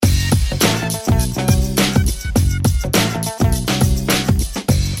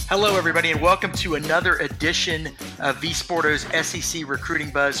Hello, everybody, and welcome to another edition of V-Sporto's SEC Recruiting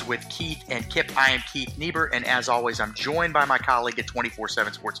Buzz with Keith and Kip. I am Keith Niebuhr, and as always, I'm joined by my colleague at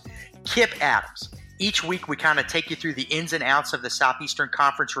 24/7 Sports, Kip Adams. Each week, we kind of take you through the ins and outs of the Southeastern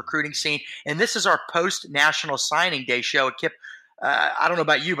Conference recruiting scene, and this is our post-National Signing Day show. Kip, I don't know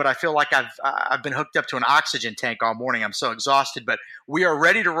about you, but I feel like I've been hooked up to an oxygen tank all morning. I'm so exhausted, but we are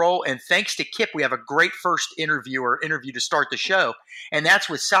ready to roll. And thanks to Kip, we have a great first interview to start the show, and that's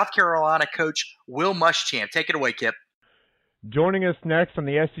with South Carolina coach Will Muschamp. Take it away, Kip. Joining us next on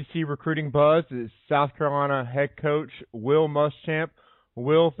the SEC Recruiting Buzz is South Carolina head coach Will Muschamp.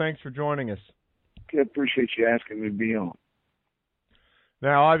 Will, thanks for joining us. Kip, appreciate you asking me to be on.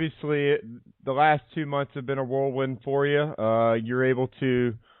 Now, obviously, the last 2 months have been a whirlwind for you. You're able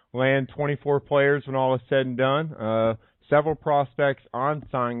to land 24 players when all is said and done. Several prospects on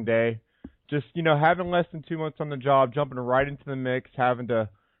signing day. Just, having less than 2 months on the job, jumping right into the mix, having to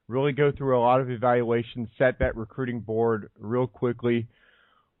really go through a lot of evaluations, set that recruiting board real quickly.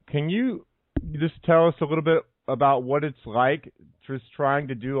 Can you just tell us a little bit about what it's like just trying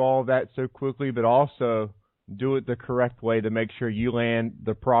to do all of that so quickly, but also do it the correct way to make sure you land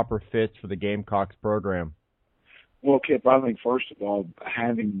the proper fits for the Gamecocks program? Well, Kip, I think first of all,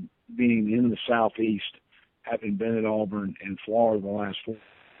 being in the Southeast, having been at Auburn and Florida the last 4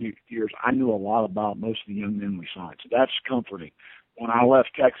 years, I knew a lot about most of the young men we signed. So that's comforting. When I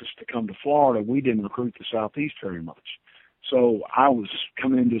left Texas to come to Florida, we didn't recruit the Southeast very much. So I was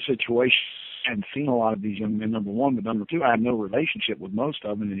coming into a situation and seen a lot of these young men, number one, but number two, I had no relationship with most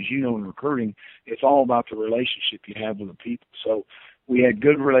of them. And as you know, in recruiting, it's all about the relationship you have with the people. So we had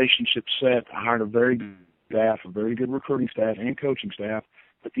good relationships set. I hired a very good staff, a very good recruiting staff and coaching staff.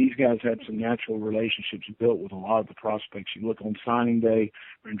 But these guys had some natural relationships built with a lot of the prospects. You look on signing day,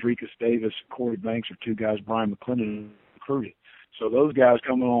 Rendricus Davis and Corey Banks are two guys Brian McClendon recruited. So those guys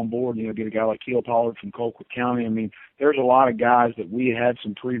coming on board, get a guy like Keel Pollard from Colquitt County. I mean, there's a lot of guys that we had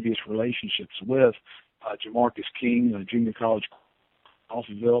some previous relationships with, Jamarcus King, junior college,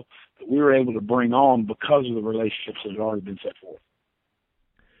 Coffeyville, that we were able to bring on because of the relationships that had already been set forth.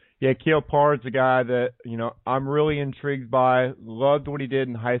 Yeah, Keel Pollard's a guy that, I'm really intrigued by. Loved what he did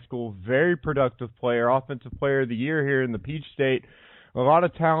in high school. Very productive player, offensive player of the year here in the Peach State. A lot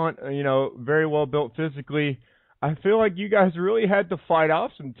of talent, very well built physically. I feel like you guys really had to fight off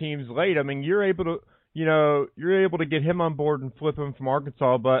some teams late. I mean, you're able to get him on board and flip him from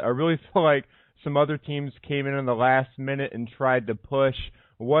Arkansas, but I really feel like some other teams came in the last minute and tried to push.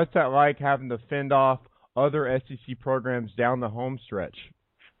 What's that like, having to fend off other SEC programs down the home stretch?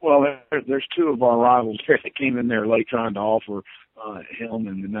 Well, there's two of our rivals there that came in there late trying to offer him,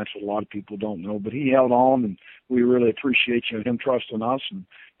 and that's what a lot of people don't know. But he held on, and we really appreciate him trusting us and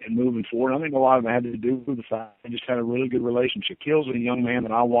moving forward. I think a lot of it had to do with the fact we just had a really good relationship. Keel's a young man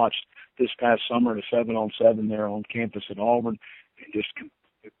that I watched this past summer at a 7-on-7 there on campus at Auburn, and just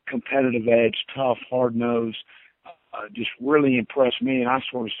competitive edge, tough, hard-nosed, just really impressed me, and I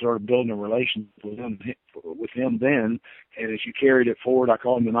sort of started building a relationship with him then. And as you carried it forward, I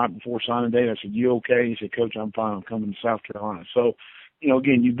called him the night before signing day, and I said, "You okay?" He said, "Coach, I'm fine. I'm coming to South Carolina." So,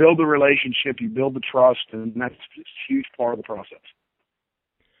 again, you build the relationship, you build the trust, and that's a huge part of the process.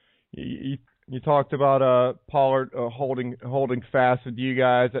 You talked about Pollard holding fast with you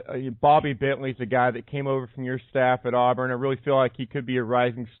guys. Bobby Bentley's a guy that came over from your staff at Auburn. I really feel like he could be a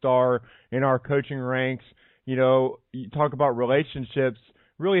rising star in our coaching ranks. You talk about relationships.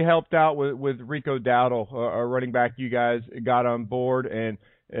 Really helped out with Rico Dowdle, a running back you guys got on board, and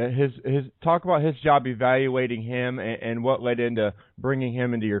his talk about his job evaluating him and what led into bringing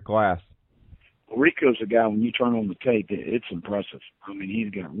him into your class. Well, Rico's a guy, when you turn on the tape, it's impressive. I mean, he's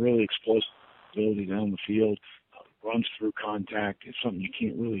got really explosive ability down the field, runs through contact. It's something you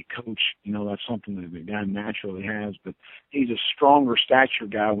can't really coach. That's something that the guy naturally has. But he's a stronger stature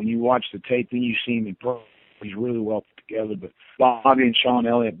guy. When you watch the tape, then you see him in pro. He's really well put together. But Bobby and Sean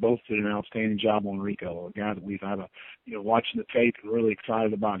Elliott both did an outstanding job on Rico, a guy that we've had watching the tape and really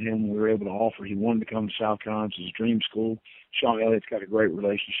excited about him. We were able to offer. He wanted to come to South Carolina. It's his dream school. Sean Elliott's got a great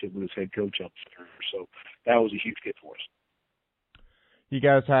relationship with his head coach up there. So that was a huge get for us. You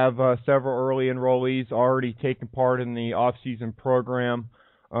guys have several early enrollees already taking part in the off-season program.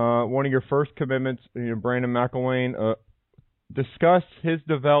 One of your first commitments, Brandon McElwain, discuss his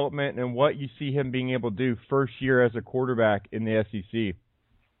development and what you see him being able to do first year as a quarterback in the SEC.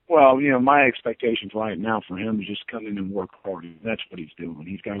 Well, my expectations right now for him is just come in and work hard. That's what he's doing.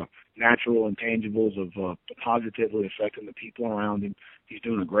 He's got natural intangibles of positively affecting the people around him. He's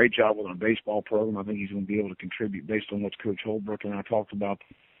doing a great job with our baseball program. I think he's going to be able to contribute based on what Coach Holbrook and I talked about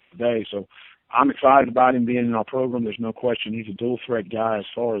today. So I'm excited about him being in our program. There's no question he's a dual threat guy as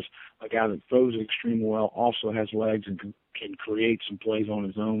far as a guy that throws extremely well, also has legs and can create some plays on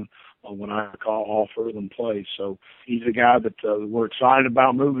his own when I call all further plays. So he's a guy that we're excited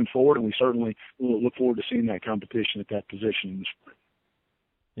about moving forward, and we certainly will look forward to seeing that competition at that position in the spring.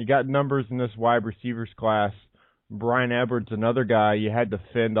 You got numbers in this wide receivers class. Brian Edwards, another guy you had to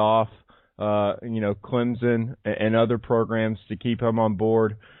fend off, Clemson and other programs to keep him on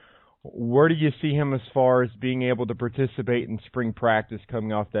board. Where do you see him as far as being able to participate in spring practice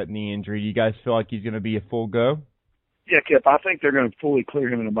coming off that knee injury? Do you guys feel like he's going to be a full go? Yeah, Kip, I think they're going to fully clear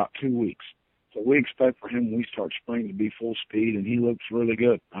him in about 2 weeks. So we expect for him when we start spring to be full speed, and he looks really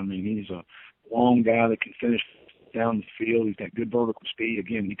good. I mean, he's a long guy that can finish down the field. He's got good vertical speed.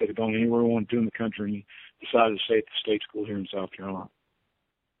 Again, he could have gone anywhere he wanted to in the country, and he decided to stay at the state school here in South Carolina.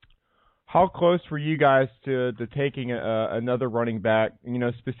 How close were you guys to taking another running back,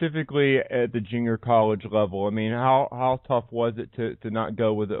 specifically at the junior college level? I mean, how tough was it to not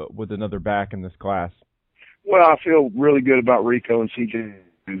go with another back in this class? Well, I feel really good about Rico and CJ,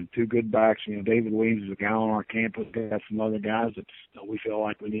 and two good backs. David Williams is a guy on our campus. We've got some other guys that we feel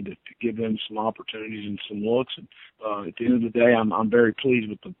like we need to give them some opportunities and some looks. And at the end of the day, I'm very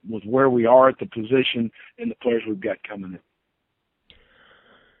pleased with where we are at the position and the players we've got coming in.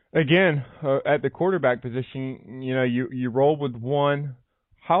 Again, at the quarterback position, you roll with one.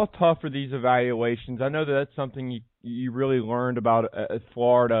 How tough are these evaluations? I know that's something you really learned about at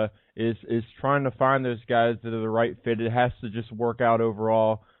Florida is trying to find those guys that are the right fit. It has to just work out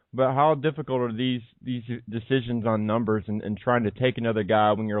overall. But how difficult are these decisions on numbers and trying to take another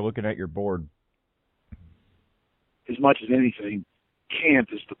guy when you're looking at your board? As much as anything, camp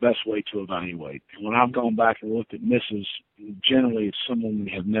is the best way to evaluate. And when I've gone back and looked at misses, generally it's someone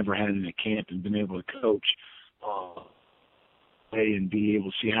we have never had in a camp and been able to coach and be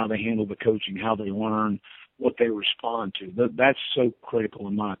able to see how they handle the coaching, how they learn, what they respond to. That's so critical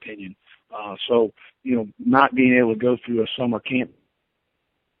in my opinion. Not being able to go through a summer camp,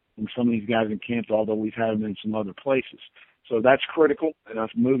 and some of these guys in camp, although we've had them in some other places. So that's critical, and us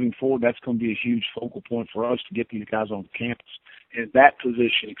moving forward, that's going to be a huge focal point for us to get these guys on campus. And that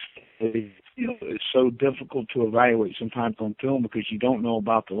position, is so difficult to evaluate sometimes on film because you don't know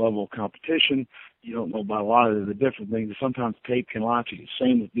about the level of competition. You don't know about a lot of the different things. Sometimes tape can lie to you.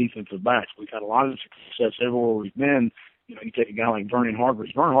 Same with defensive backs. We've had a lot of success everywhere we've been. You take a guy like Vernon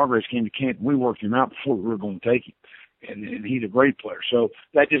Hargraves. Vernon Hargraves came to camp. We worked him out before we were going to take him. And he's a great player. So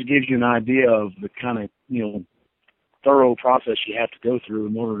that just gives you an idea of the kind of, thorough process you have to go through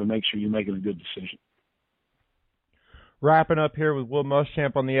in order to make sure you're making a good decision. Wrapping up here with Will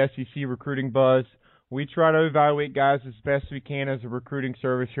Muschamp on the SEC Recruiting Buzz. We try to evaluate guys as best we can as a recruiting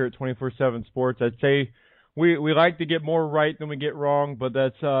service here at 24/7 Sports. I'd say we like to get more right than we get wrong, but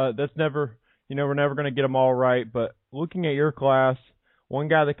that's never, we're never going to get them all right. But looking at your class, one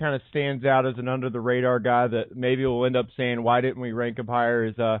guy that kind of stands out as an under-the-radar guy that maybe we'll end up saying, why didn't we rank him higher,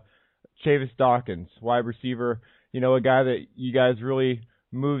 is Chavis Dawkins, wide receiver. A guy that you guys really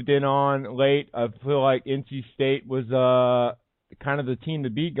moved in on late. I feel like NC State was kind of the team to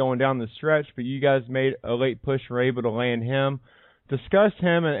beat going down the stretch, but you guys made a late push and were able to land him. Discuss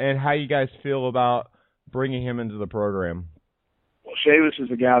him and how you guys feel about bringing him into the program. Well, Chavis is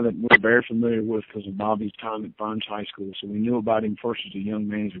a guy that we're very familiar with because of Bobby's time at Burns High School, so we knew about him first as a young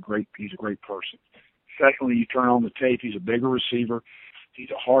man. He's a great person. Secondly, you turn on the tape, he's a bigger receiver. He's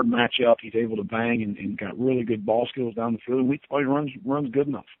a hard matchup. He's able to bang and got really good ball skills down the field. And we thought he runs good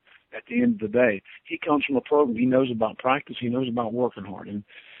enough at the end of the day. He comes from a program. He knows about practice. He knows about working hard. And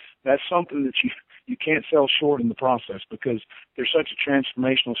that's something that you can't sell short in the process because there's such a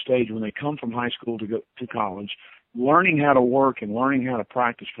transformational stage when they come from high school to go to college. Learning how to work and learning how to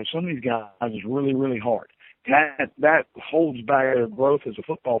practice for some of these guys is really, really hard. That holds back their growth as a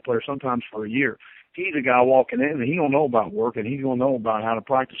football player sometimes for a year. He's a guy walking in and he don't know about work and he's going to know about how to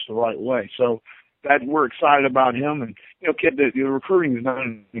practice the right way. So that we're excited about him. And, kid, the recruiting is not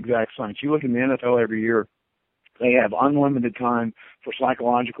an exact science. You look in the NFL every year, they have unlimited time for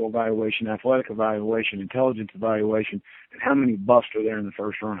psychological evaluation, athletic evaluation, intelligence evaluation, and how many busts are there in the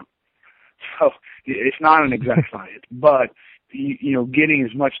first round. So it's not an exact science, but, getting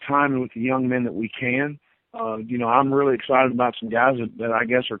as much time with the young men that we can. I'm really excited about some guys that I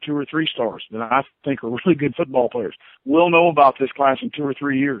guess are 2 or 3 stars that I think are really good football players. We'll know about this class in 2 or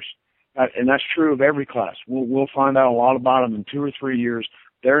 3 years, and that's true of every class. We'll find out a lot about them in 2 or 3 years.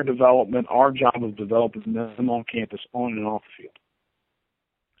 Their development, our job of developing them on campus, on and off the field.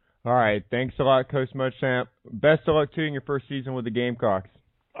 All right, thanks a lot, Coach Muschamp. Best of luck to you in your first season with the Gamecocks.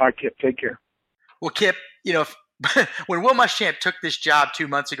 All right, Kip, take care. Well, Kip, when Will Muschamp took this job 2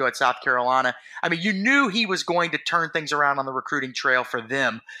 months ago at South Carolina, I mean, you knew he was going to turn things around on the recruiting trail for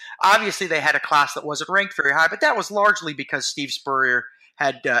them. Obviously, they had a class that wasn't ranked very high, but that was largely because Steve Spurrier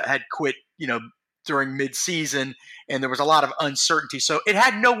had quit, during midseason, and there was a lot of uncertainty. So it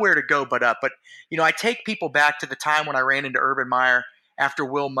had nowhere to go but up. But, I take people back to the time when I ran into Urban Meyer after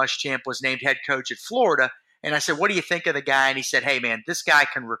Will Muschamp was named head coach at Florida, and I said, what do you think of the guy? And he said, hey, man, this guy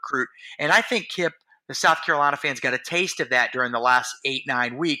can recruit. And I think, Kip, the South Carolina fans got a taste of that during the last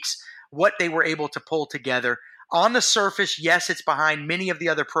 8-9 weeks, what they were able to pull together. On the surface, yes, it's behind many of the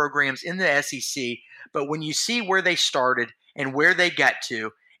other programs in the SEC, but when you see where they started and where they got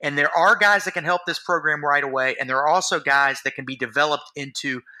to, and there are guys that can help this program right away, and there are also guys that can be developed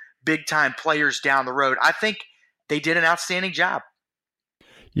into big-time players down the road, I think they did an outstanding job.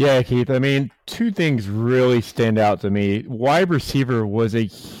 Yeah, Keith. I mean, two things really stand out to me. Wide receiver was a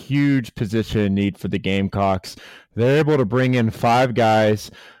huge position in need for the Gamecocks. They're able to bring in 5 guys,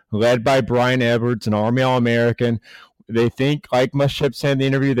 led by Brian Edwards, an Army All-American. They think, like Muschamp said in the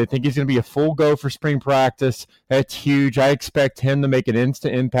interview, they think he's going to be a full go for spring practice. That's huge. I expect him to make an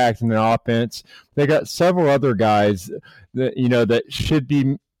instant impact in the offense. They got several other guys that should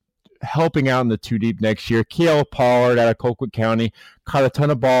be helping out in the 2 deep next year. Kiel Pollard out of Colquitt County caught a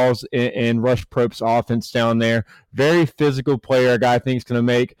ton of balls in Rush Prope's offense down there. Very physical player, a guy I think is going to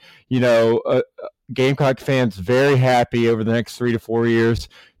make, Gamecock fans very happy over the next 3 to 4 years.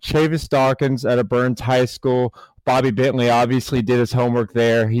 Chavis Dawkins out of Burns High School. Bobby Bentley obviously did his homework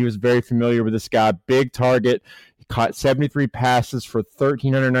there. He was very familiar with this guy. Big target. He caught 73 passes for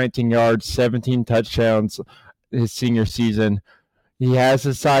 1,319 yards, 17 touchdowns his senior season. He has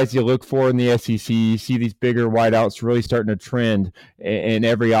the size you look for in the SEC. You see these bigger wideouts really starting to trend in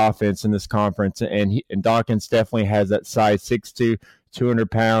every offense in this conference, and Dawkins definitely has that size, 6'2", 200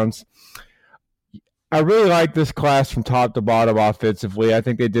 pounds. I really like this class from top to bottom offensively. I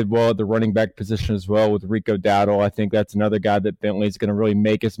think they did well at the running back position as well with Rico Dowdle. I think that's another guy that Bentley's going to really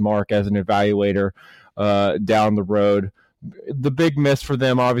make his mark as an evaluator down the road. The big miss for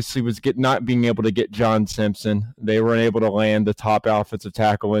them, obviously, was not being able to get John Simpson. They weren't able to land the top offensive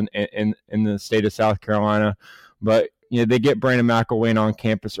tackle in the state of South Carolina. But they get Brandon McElwain on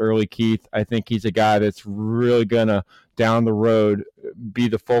campus early, Keith. I think he's a guy that's really going to, down the road, be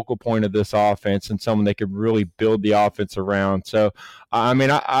the focal point of this offense and someone they could really build the offense around. So, I mean,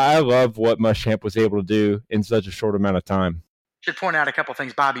 I love what Muschamp was able to do in such a short amount of time. Should point out a couple of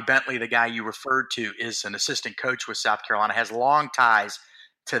things. Bobby Bentley, the guy you referred to, is an assistant coach with South Carolina, has long ties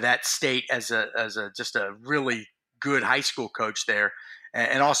to that state as just a really good high school coach there,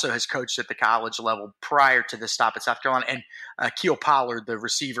 and also has coached at the college level prior to this stop at South Carolina. And Kiel Pollard, the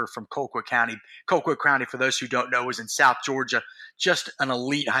receiver from Colquitt County. Colquitt County, for those who don't know, is in South Georgia, just an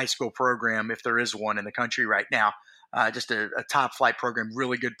elite high school program, if there is one in the country right now. Just a top flight program,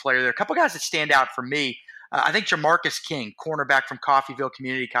 really good player there. A couple guys that stand out for me. I think Jamarcus King, cornerback from Coffeyville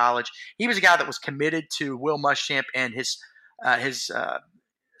Community College. He was a guy that was committed to Will Muschamp and his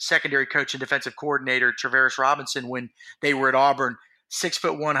secondary coach and defensive coordinator, Travaris Robinson, when they were at Auburn.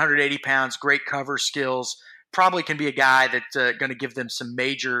 6'1", 180 pounds, great cover skills. Probably can be a guy that's going to give them some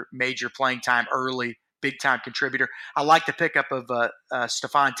major playing time early, big-time contributor. I like the pickup of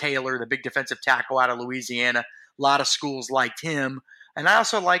Stephon Taylor, the big defensive tackle out of Louisiana. A lot of schools liked him. And I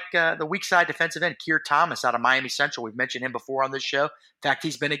also like the weak side defensive end, Keir Thomas out of Miami Central. We've mentioned him before on this show. In fact,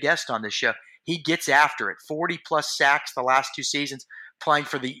 he's been a guest on this show. He gets after it. 40-plus sacks the last 2 seasons, playing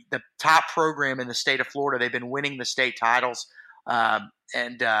for the top program in the state of Florida. They've been winning the state titles. Well,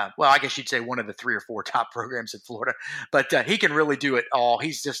 I guess you'd say one of the 3 or 4 top programs in Florida. But he can really do it all.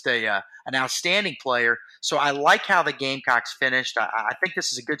 He's just an outstanding player. So I like how the Gamecocks finished. I think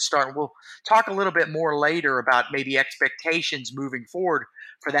this is a good start. And we'll talk a little bit more later about maybe expectations moving forward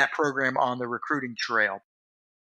for that program on the recruiting trail.